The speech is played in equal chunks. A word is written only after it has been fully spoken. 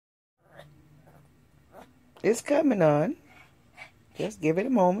It's coming on. Just give it a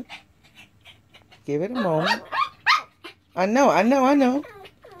moment. Give it a moment. I know. I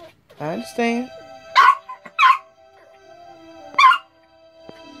understand.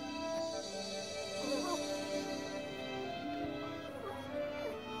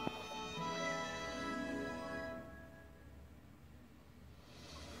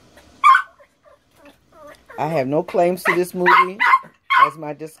 I have no claims to this movie as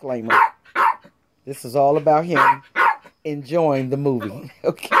my disclaimer. This is all about him enjoying the movie.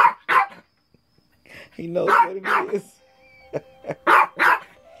 Okay. He knows what it is.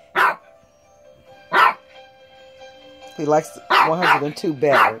 He likes 102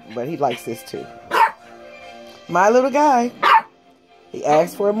 better, but he likes this too. My little guy. He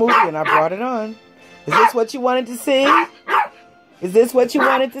asked for a movie and I brought it on. Is this what you wanted to see? Is this what you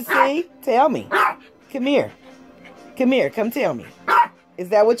wanted to see? Tell me. Come here. Come here. Come tell me. Is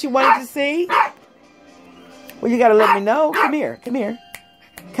that what you wanted to see? Well, you got to let me know. Come here. Come here.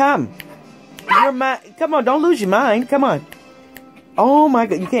 Come. Your mind. Come on. Don't lose your mind. Come on. Oh, my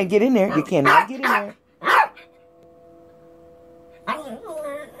God. You can't get in there. You cannot get in there.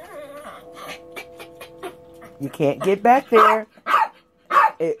 You can't get back there.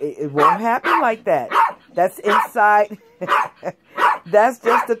 It won't happen like that. That's inside. That's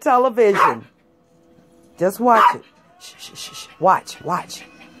just the television. Just watch it. Shh, shh, shh, shh. Watch, watch,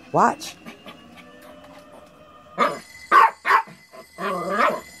 watch.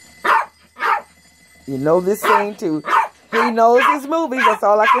 You know this scene too. He knows his movies. That's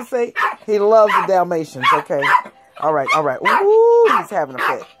all I can say. He loves the Dalmatians. Okay. All right, all right. Ooh, he's having a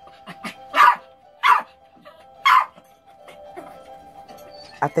fit.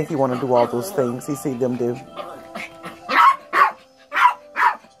 I think he want to do all those things he see them do.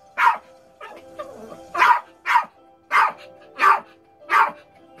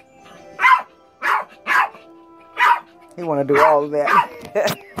 He want to do all of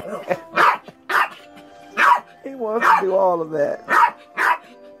that. He wants to do all of that.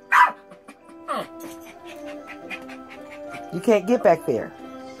 You can't get back there.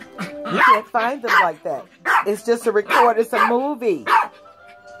 You can't find them like that. It's just a record. It's a movie.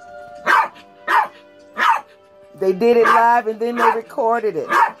 They did it live and then they recorded it.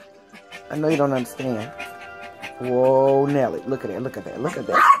 I know you don't understand. Whoa, Nelly. Look at that. Look at that. Look at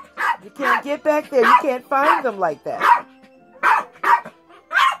that. You can't get back there. You can't find them like that.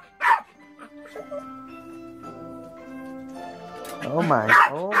 Oh, my.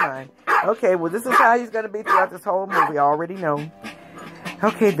 Oh, my. Okay, well, this is how he's going to be throughout this whole movie. I already know.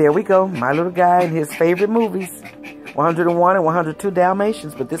 Okay, there we go. My little guy and his favorite movies. 101 and 102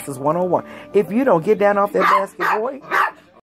 Dalmatians, but this is 101. If you don't get down off that basket, boy,